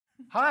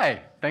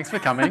Hi, thanks for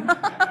coming.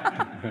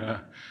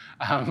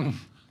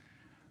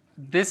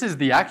 This is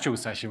the actual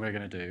session we're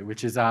going to do,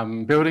 which is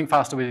building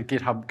faster with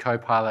GitHub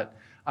Copilot.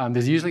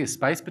 There's usually a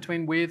space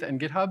between with and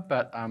GitHub,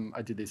 but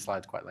I did these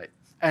slides quite late.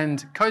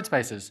 And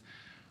Codespaces.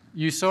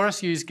 You saw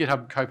us use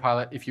GitHub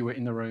Copilot if you were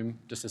in the room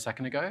just a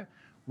second ago.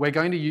 We're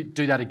going to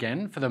do that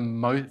again for the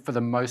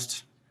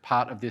most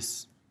part of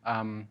this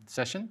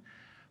session.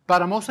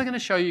 But I'm also going to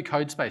show you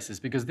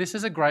Codespaces because this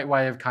is a great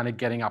way of kind of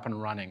getting up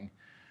and running.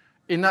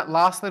 In that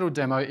last little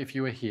demo, if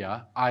you were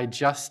here, we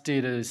just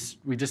did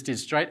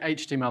straight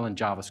HTML and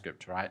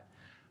JavaScript, right?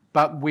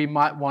 But we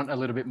might want a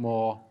little bit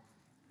more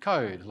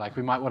code. Like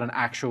we might want an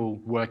actual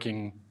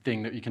working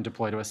thing that you can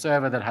deploy to a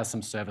server that has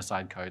some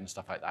server-side code and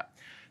stuff like that.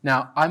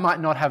 Now, I might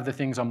not have the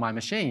things on my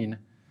machine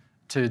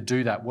to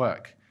do that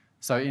work.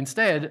 So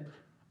instead,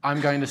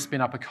 I'm going to spin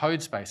up a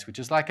code space, which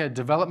is like a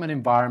development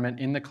environment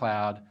in the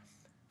cloud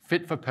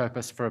fit for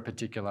purpose for a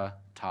particular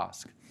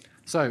task.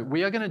 So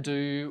we are going to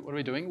do, what are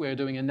we doing? We're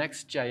doing a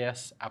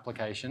Next.js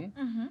application.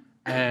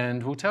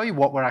 And we'll tell you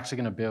what we're actually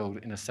going to build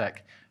in a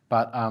sec.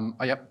 But, oh,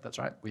 yep, that's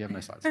right. We have no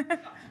slides.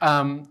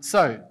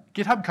 So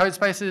GitHub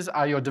Codespaces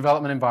are your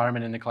development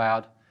environment in the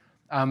cloud.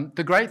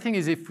 The great thing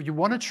is if you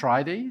want to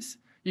try these,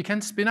 you can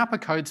spin up a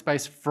code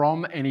space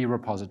from any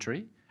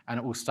repository. And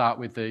it will start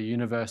with the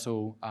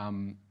universal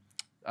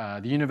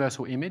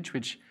image,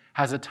 which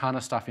has a ton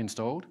of stuff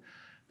installed.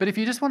 But if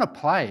you just want to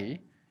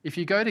play, if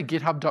you go to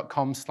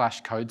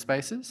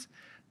github.com/codespaces,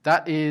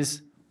 that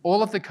is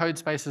all of the code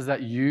spaces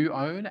that you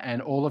own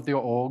and all of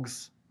your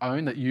orgs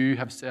own that you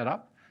have set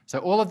up. So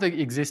all of the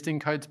existing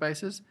code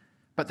spaces,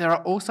 but there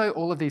are also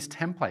all of these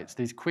templates,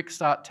 these quick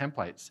start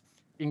templates,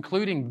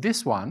 including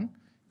this one,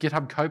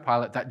 GitHub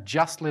Copilot, that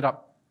just lit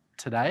up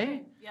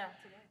today. Yeah,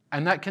 today.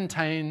 And that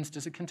contains,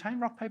 does it contain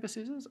rock, paper,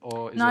 scissors?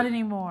 Or is Not it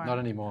anymore. Not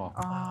anymore.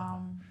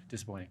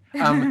 Disappointing.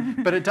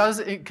 But it does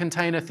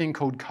contain a thing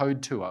called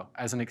Code Tour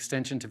as an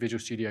extension to Visual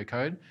Studio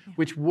Code,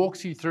 which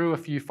walks you through a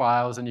few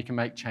files and you can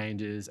make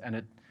changes and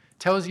it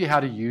tells you how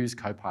to use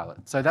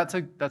Copilot. So that's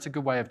a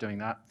good way of doing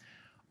that.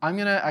 I'm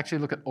going to actually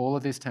look at all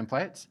of these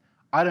templates.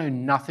 I know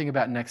nothing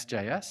about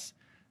Next.js,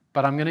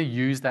 but I'm going to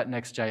use that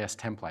Next.js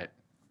template.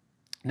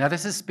 Now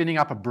this is spinning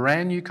up a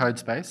brand new code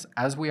space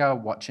as we are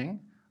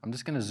watching. I'm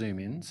just going to zoom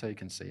in so you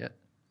can see it.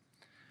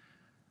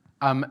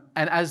 And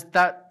as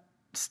that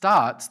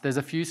starts, there's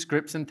a few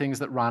scripts and things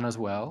that run as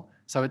well.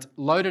 So it's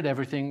loaded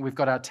everything. We've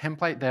got our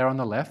template there on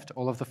the left,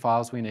 all of the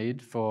files we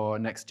need for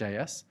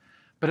Next.js.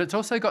 But it's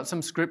also got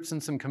some scripts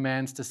and some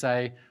commands to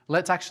say,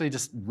 let's actually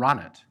just run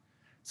it.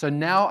 So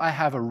now I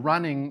have a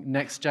running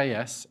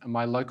Next.js in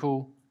my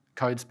local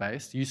code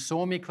space. You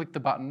saw me click the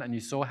button and you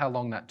saw how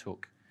long that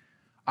took.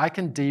 I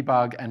can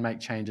debug and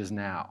make changes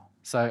now.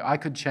 So I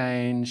could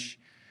change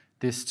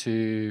this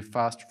to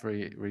fast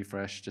free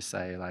refresh, just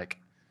say like,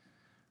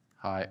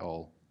 hi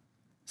all.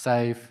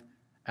 Save,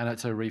 and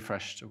it's a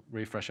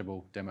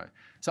refreshable demo.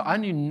 So I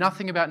knew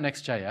nothing about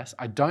Next.js.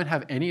 I don't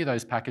have any of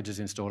those packages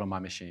installed on my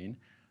machine.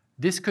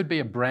 This could be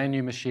a brand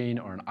new machine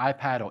or an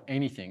iPad or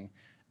anything,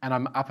 and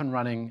I'm up and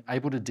running,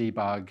 able to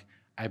debug,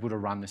 able to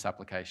run this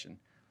application.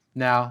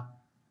 Now,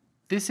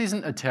 this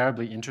isn't a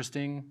terribly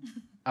interesting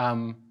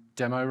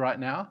demo right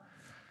now.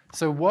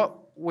 So what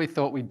we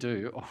thought we'd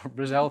do, or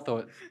Brazil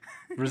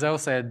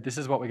said, this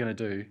is what we're going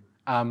to do.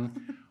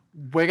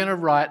 We're going to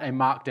write a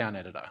markdown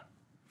editor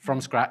from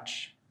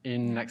scratch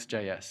in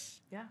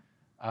Next.js. Yeah.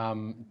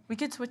 We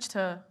could switch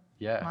to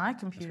my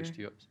computer. Switch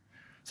to yours.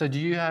 So do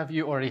you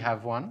already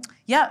have one?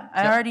 Yeah,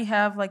 I already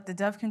have like the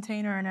dev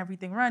container and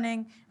everything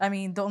running. I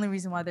mean, the only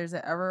reason why there's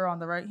an error on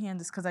the right hand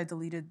is because I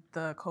deleted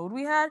the code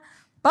we had.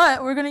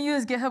 But we're going to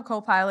use GitHub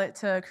Copilot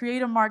to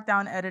create a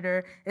markdown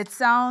editor. It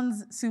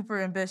sounds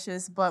super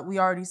ambitious, but we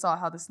already saw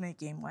how the snake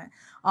game went.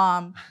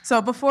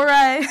 So before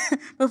I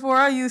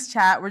use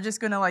chat, we're just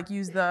going to like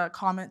use the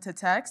comment to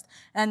text.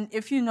 And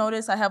if you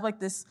notice, I have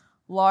like this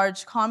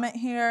large comment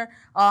here.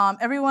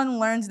 Everyone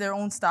learns their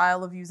own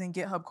style of using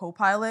GitHub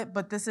Copilot,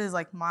 but this is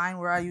like mine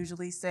where I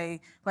usually say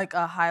like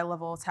a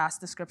high-level task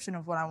description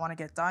of what I want to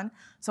get done.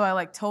 So I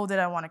like told it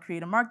I want to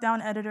create a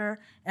markdown editor,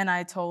 and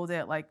I told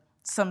it like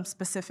some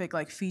specific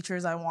like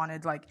features I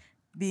wanted, like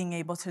being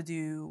able to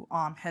do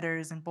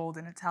headers and bold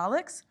and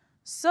italics.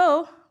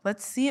 So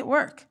let's see it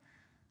work.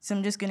 So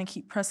I'm just going to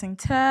keep pressing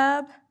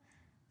tab.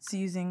 It's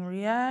using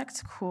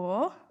React.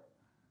 Cool.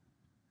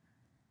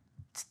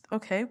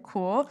 Okay,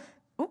 cool.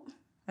 Oh,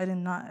 I did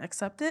not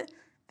accept it.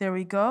 There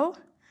we go.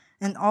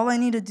 And all I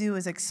need to do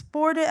is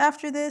export it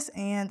after this.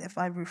 And if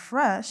I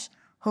refresh,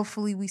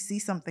 hopefully we see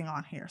something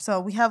on here.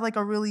 So we have like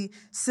a really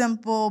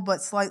simple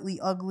but slightly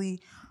ugly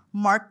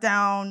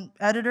markdown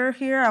editor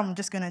here. I'm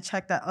just going to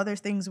check that other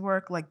things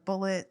work, like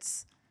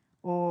bullets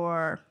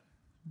or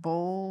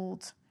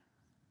bold,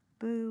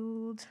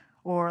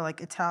 or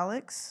like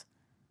italics.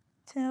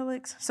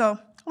 So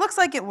looks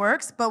like it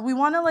works, but we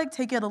want to like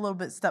take it a little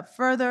bit step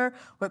further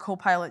with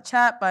Copilot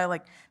Chat by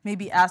like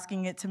maybe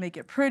asking it to make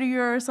it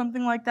prettier or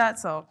something like that.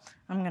 So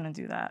I'm going to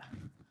do that.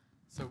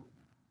 So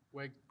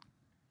we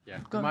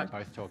might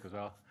both talk as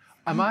well.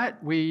 I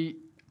might,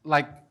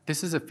 like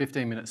this is a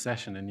 15-minute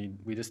session, and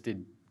we just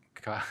did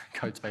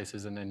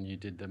Codespaces, and then you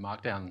did the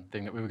Markdown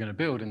thing that we were going to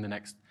build in the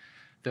next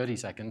 30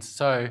 seconds.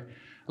 So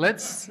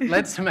let's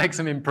make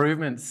some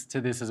improvements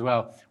to this as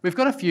well. We've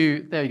got a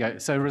few. There you go.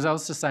 So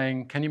Roselle's just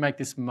saying, can you make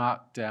this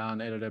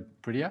Markdown editor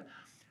prettier?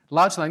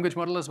 Large language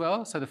model as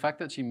well. So the fact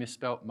that she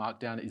misspelt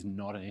Markdown is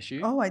not an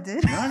issue. Oh, I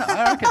did? No,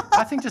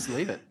 I think just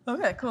leave it.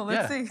 Okay, cool.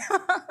 Let's see.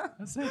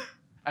 That's it.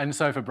 And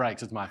so for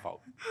breaks, it's my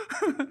fault.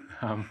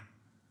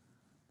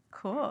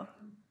 Cool.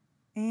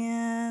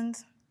 And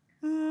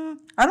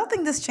I don't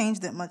think this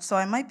changed it much, so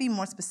I might be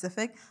more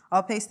specific.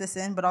 I'll paste this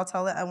in, but I'll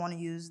tell it I want to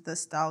use the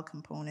style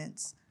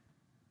components.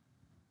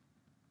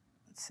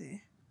 Let's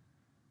see.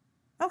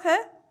 Okay.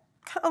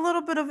 A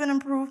little bit of an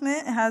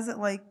improvement. It has it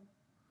like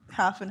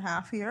half and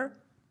half here.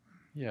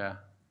 Yeah,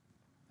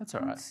 that's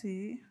all right. Let's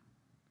see.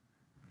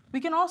 We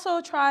can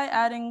also try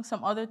adding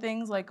some other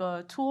things like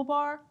a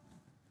toolbar.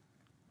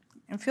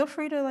 And feel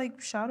free to like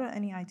shout out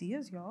any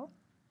ideas, y'all.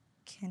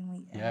 Can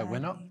we add Yeah,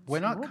 we're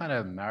not kind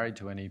of married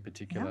to any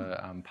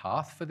particular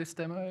path for this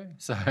demo.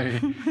 So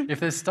if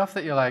there's stuff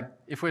that you're like,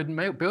 if we're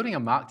building a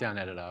Markdown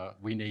editor,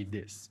 we need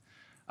this.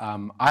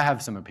 I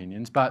have some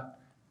opinions, but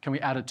can we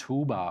add a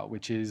toolbar,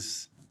 which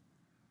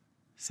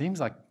seems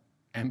like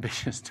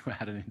ambitious to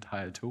add an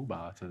entire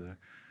toolbar to the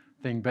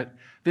thing. But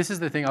this is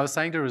the thing, I was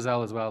saying to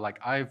Roselle as well, like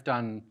I've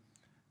done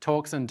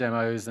talks and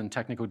demos and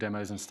technical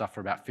demos and stuff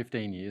for about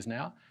 15 years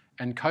now.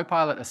 And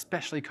Copilot,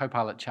 especially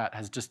Copilot Chat,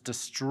 has just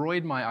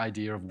destroyed my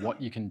idea of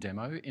what you can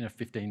demo in a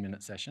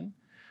 15-minute session.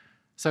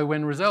 So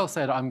when Roselle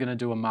said, I'm going to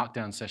do a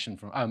Markdown session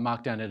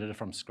Markdown editor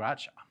from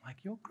scratch, I'm like,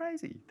 you're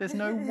crazy. There's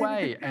no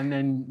way. And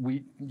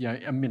then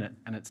a minute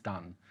and it's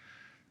done.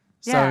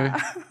 Yeah.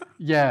 So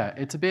yeah,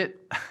 it's a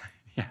bit,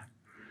 yeah.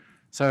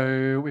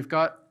 So we've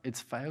got, it's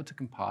failed to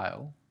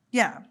compile.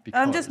 Yeah,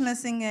 I'm just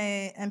missing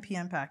a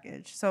npm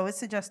package. So it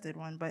suggested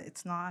one, but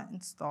it's not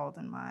installed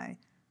in my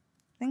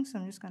thing, so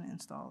I'm just going to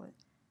install it.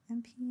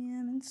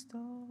 npm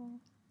install.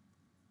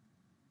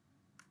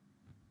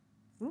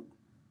 Oop.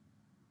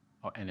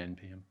 Oh, and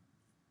npm.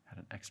 Had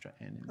an extra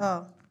n in there.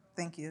 Oh,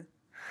 thank you.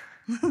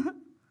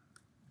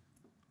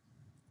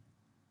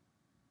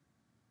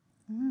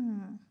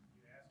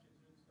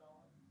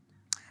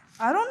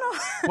 I don't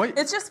know. Wait.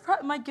 It's just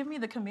might give me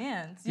the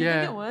commands. You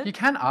think it would? You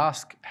can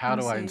ask, how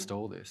do I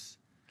install this?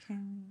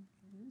 Can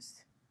we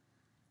use?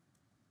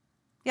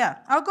 Yeah,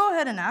 I'll go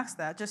ahead and ask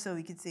that just so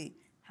we can see.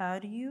 How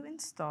do you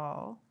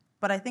install?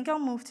 But I think I'll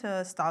move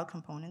to style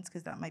components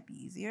because that might be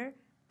easier.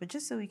 But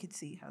just so we could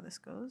see how this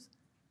goes.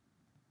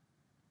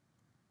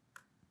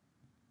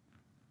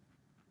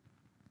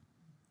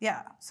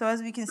 Yeah, so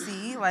as we can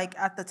see, like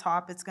at the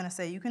top, it's going to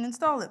say you can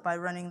install it by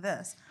running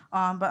this.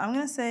 But I'm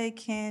going to say,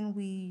 can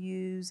we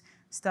use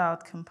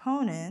styled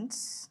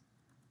components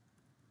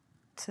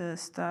to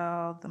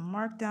style the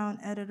Markdown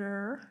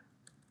editor?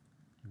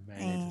 You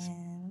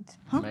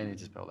may need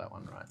to spell that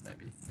one right,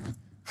 maybe.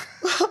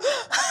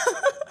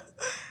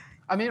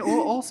 I mean,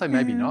 also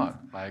maybe not.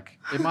 Like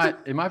it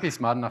might be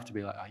smart enough to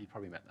be like, oh, you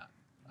probably meant that.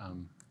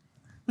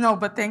 No,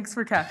 but thanks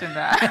for catching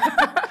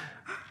that.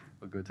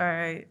 We're good. All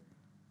right.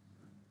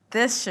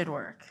 This should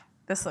work.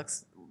 This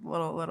looks a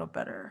little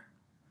better.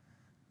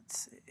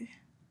 Let's see.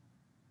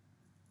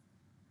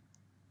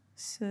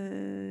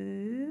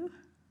 So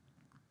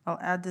I'll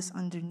add this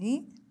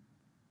underneath.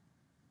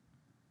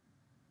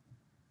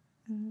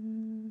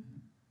 Oop.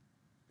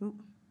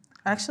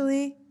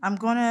 Actually, I'm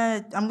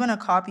gonna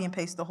copy and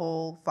paste the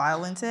whole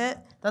file into it.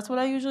 That's what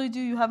I usually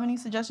do. You have any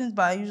suggestions?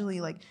 But I usually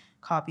like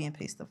copy and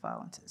paste the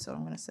file into it. So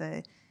I'm gonna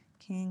say,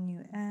 can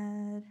you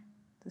add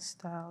the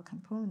style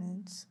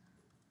components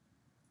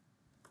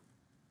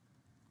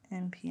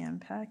npm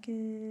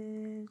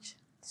package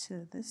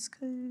to this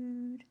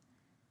code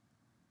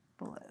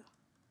below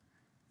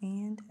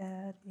and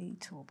add a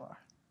toolbar.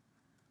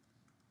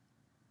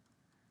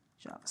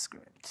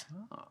 JavaScript.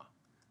 Oh.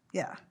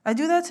 Yeah, I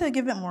do that to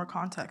give it more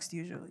context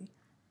usually.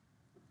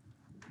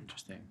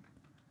 Interesting.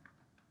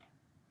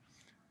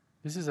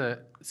 This is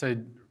so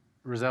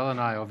Roselle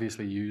and I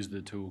obviously use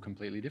the tool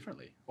completely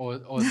differently, or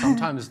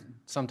sometimes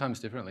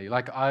differently.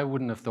 Like I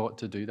wouldn't have thought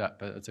to do that,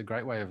 but it's a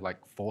great way of like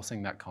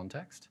forcing that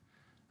context.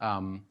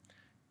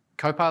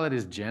 Copilot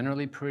is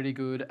generally pretty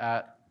good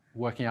at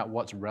working out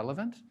what's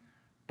relevant,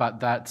 but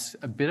that's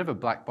a bit of a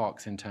black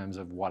box in terms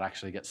of what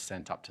actually gets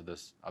sent up to the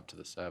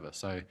server.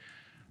 So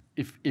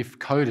if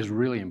code is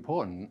really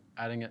important,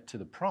 adding it to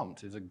the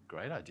prompt is a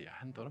great idea. I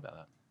hadn't thought about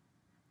that.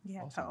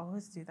 Yeah, Awesome. I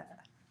always do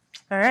that.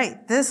 All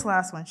right, this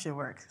last one should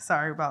work.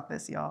 Sorry about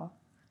this, y'all.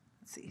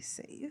 Let's see,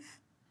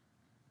 save.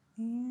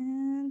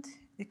 And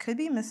it could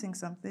be missing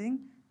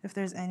something if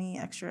there's any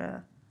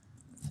extra.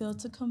 Failed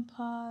to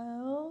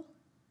compile.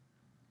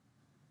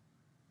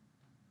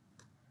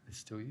 It's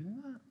still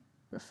using that?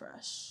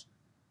 Refresh.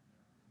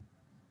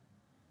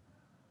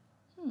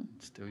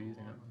 Still using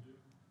that one?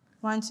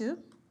 Line 2?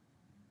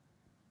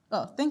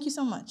 Oh, thank you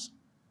so much.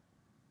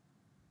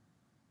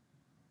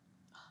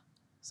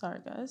 Sorry,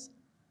 guys.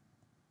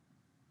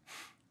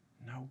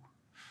 No.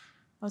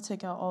 I'll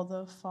take out all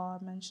the flaw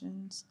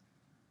mentions.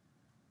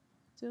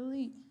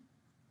 delete,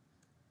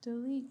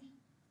 delete.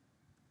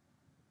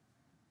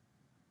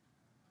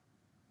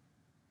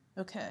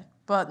 Okay,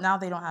 but now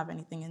they don't have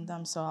anything in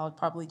them, so I'll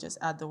probably just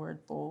add the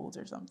word bold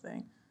or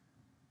something.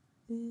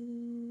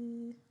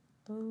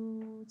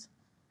 Bold,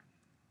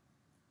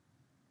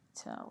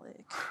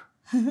 italic.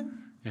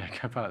 Yeah,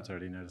 Copilot's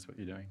already noticed what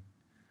you're doing.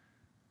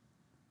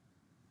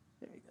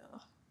 There we go.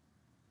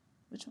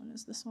 Which one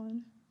is this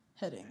one?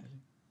 Heading.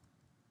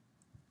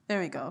 There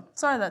we go.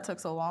 Sorry that took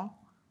so long.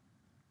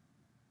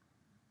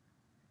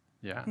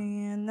 Yeah.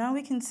 And now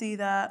we can see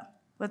that.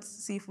 Let's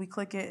see if we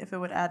click it, if it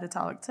would add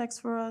italic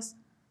text for us.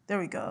 There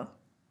we go.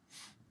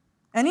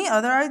 Any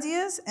other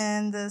ideas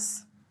in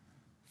this?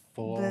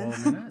 4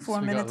 minutes?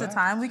 4 minutes of left?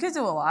 time. We could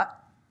do a lot.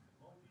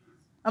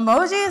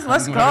 Emojis?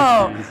 Let's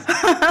go.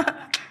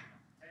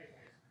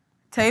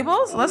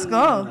 Tables? Let's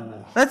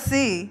go. Let's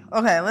see.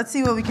 Okay, let's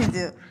see what we can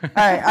do. All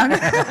right.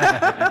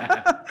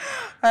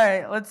 All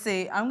right, let's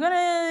see. I'm going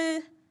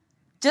to,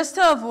 just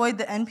to avoid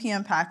the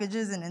NPM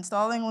packages and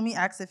installing, let me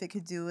ask if it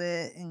could do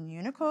it in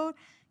Unicode.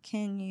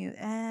 Can you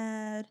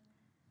add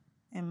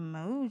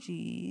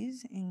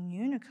emojis in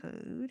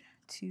Unicode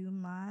to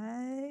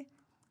my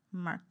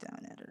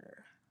Markdown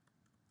editor?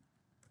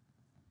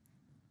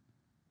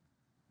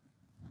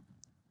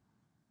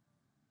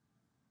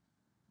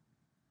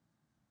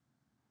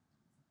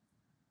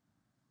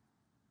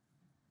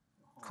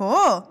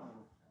 Cool.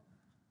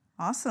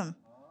 Awesome.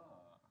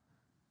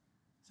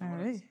 So all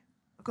right.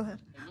 Go ahead.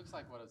 It looks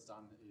like what it's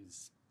done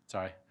is,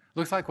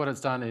 looks like what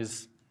it's done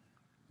is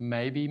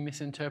maybe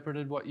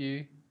misinterpreted what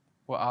you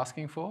were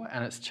asking for,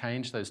 and it's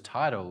changed those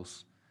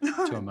titles to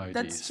emojis.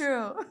 That's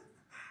true.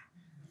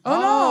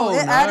 Oh no,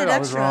 it added I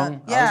was extra.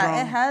 wrong.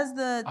 Yeah, it has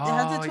the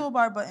Oh,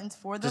 toolbar buttons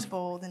for the just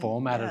bold and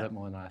formatted yeah. it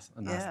more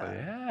nicely.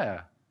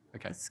 Yeah.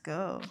 Okay. Let's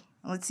go.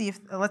 Let's see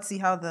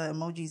how the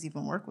emojis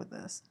even work with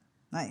this.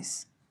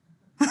 Nice.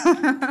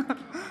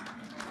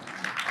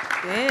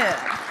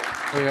 Yeah.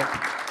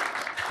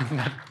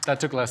 That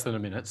took less than a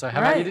minute. So how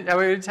about you did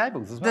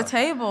tables as well? The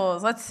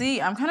tables. Let's see.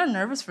 I'm kind of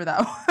nervous for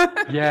that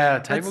one. Yeah,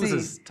 tables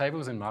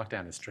in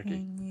Markdown is tricky.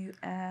 Can you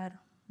add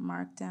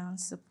Markdown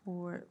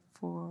support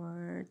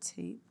for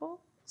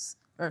tables?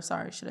 Or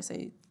sorry, should I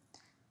say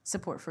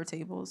support for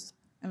tables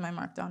in my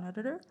Markdown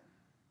editor?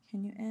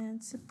 Can you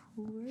add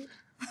support?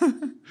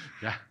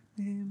 Yeah.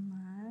 In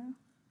my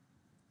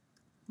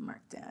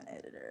Markdown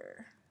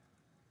editor.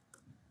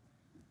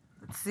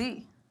 Let's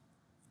see.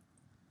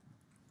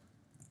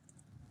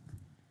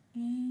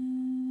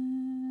 Ooh,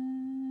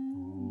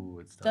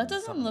 it's That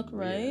doesn't look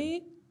weird.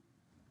 right.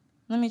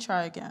 Let me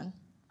try again.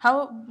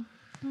 How?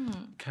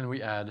 Can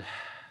we add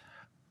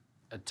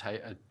a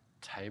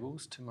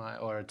tables to my,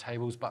 or a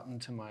tables button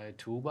to my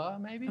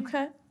toolbar maybe?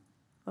 Okay.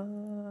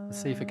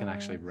 Let's see if it can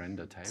actually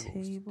render tables.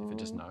 If it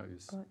just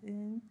knows.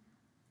 Button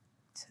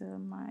to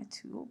my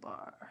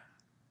toolbar.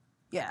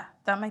 Yeah,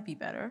 that might be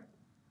better.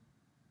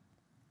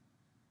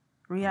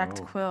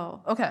 React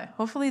Quill. Okay,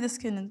 hopefully this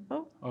can.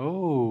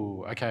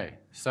 Oh, okay.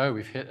 So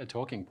we've hit a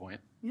talking point.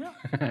 Yeah.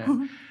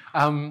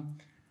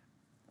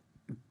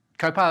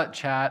 Copilot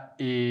Chat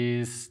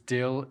is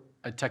still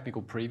a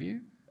technical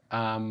preview,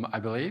 I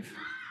believe.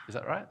 Is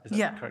that right? Is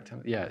that the correct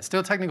term? Yeah, it's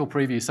still a technical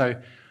preview.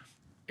 So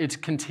it's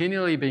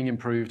continually being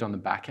improved on the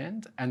back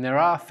end, and there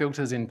are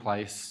filters in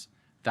place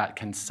that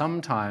can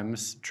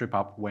sometimes trip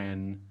up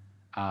when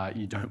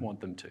you don't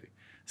want them to.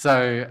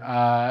 So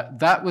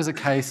that was a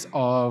case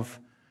of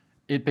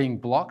it being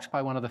blocked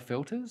by one of the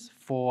filters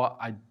for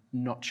I'm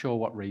not sure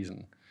what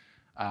reason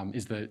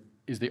is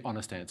the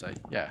honest answer.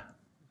 Yeah.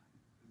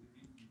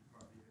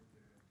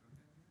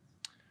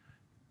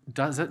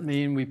 Does it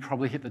mean we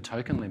probably hit the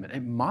token limit?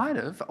 It might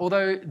have,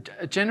 although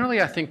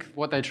generally I think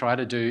what they try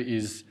to do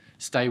is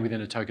stay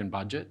within a token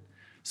budget.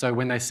 So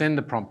when they send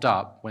the prompt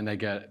up, when they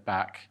get it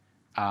back,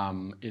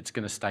 it's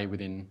going to stay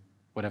within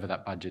whatever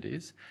that budget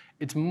is.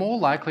 It's more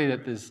likely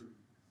that there's,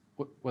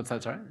 what's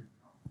that, sorry?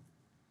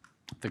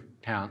 The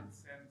count.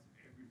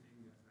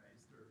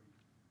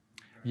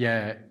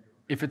 Yeah,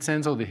 if it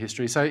sends all the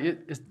history. So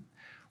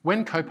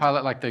when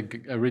Copilot, like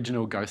the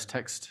original Ghost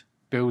text,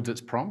 builds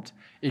its prompt,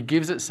 it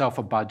gives itself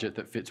a budget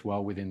that fits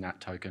well within that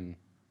token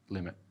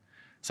limit.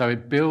 So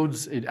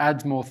it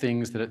adds more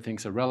things that it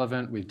thinks are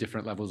relevant with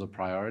different levels of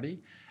priority,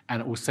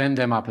 and it will send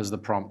them up as the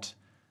prompt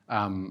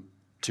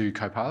to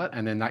Copilot,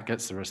 and then that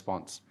gets the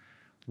response.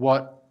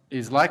 What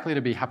is likely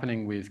to be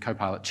happening with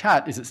Copilot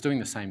Chat is it's doing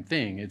the same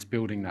thing. It's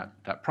building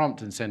that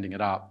prompt and sending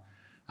it up.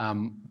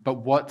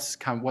 But what's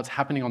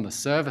happening on the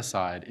server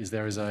side is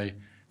there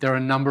are a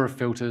number of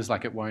filters,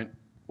 like it won't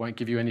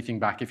give you anything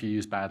back if you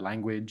use bad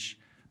language.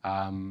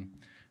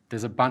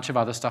 There's a bunch of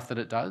other stuff that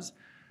it does.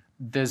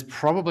 There's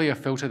probably a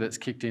filter that's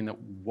kicked in that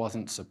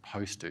wasn't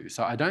supposed to.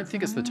 So I don't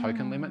think it's the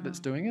token limit that's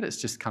doing it.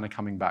 It's just kind of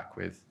coming back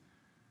with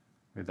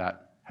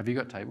that. Have you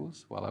got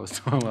tables while I was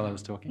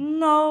talking?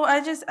 No,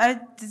 I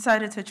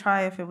decided to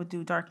try if it would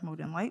do dark mode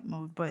and light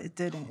mode, but it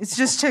didn't. It's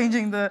just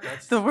changing the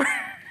word.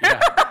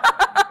 Yeah.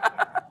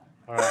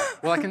 All right.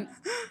 Well,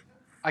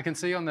 I can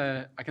see on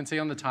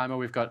the timer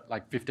we've got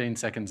like 15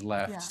 seconds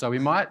left, Yeah. so we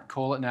might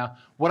call it now.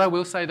 What I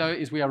will say though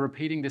is we are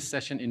repeating this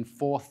session in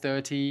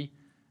 4:30,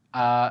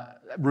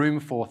 room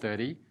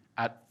 4:30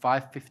 at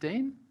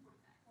 5:15,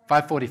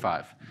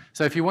 5:45.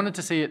 So if you wanted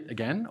to see it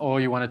again, or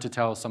you wanted to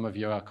tell some of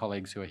your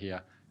colleagues who are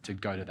here to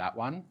go to that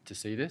one to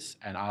see this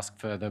and ask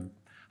for the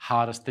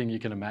hardest thing you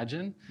can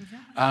imagine,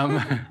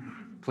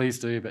 please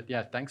do. But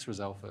yeah, thanks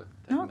Roselle for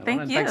taking that on.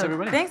 Thank And you. thanks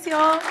everybody. Thanks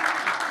y'all.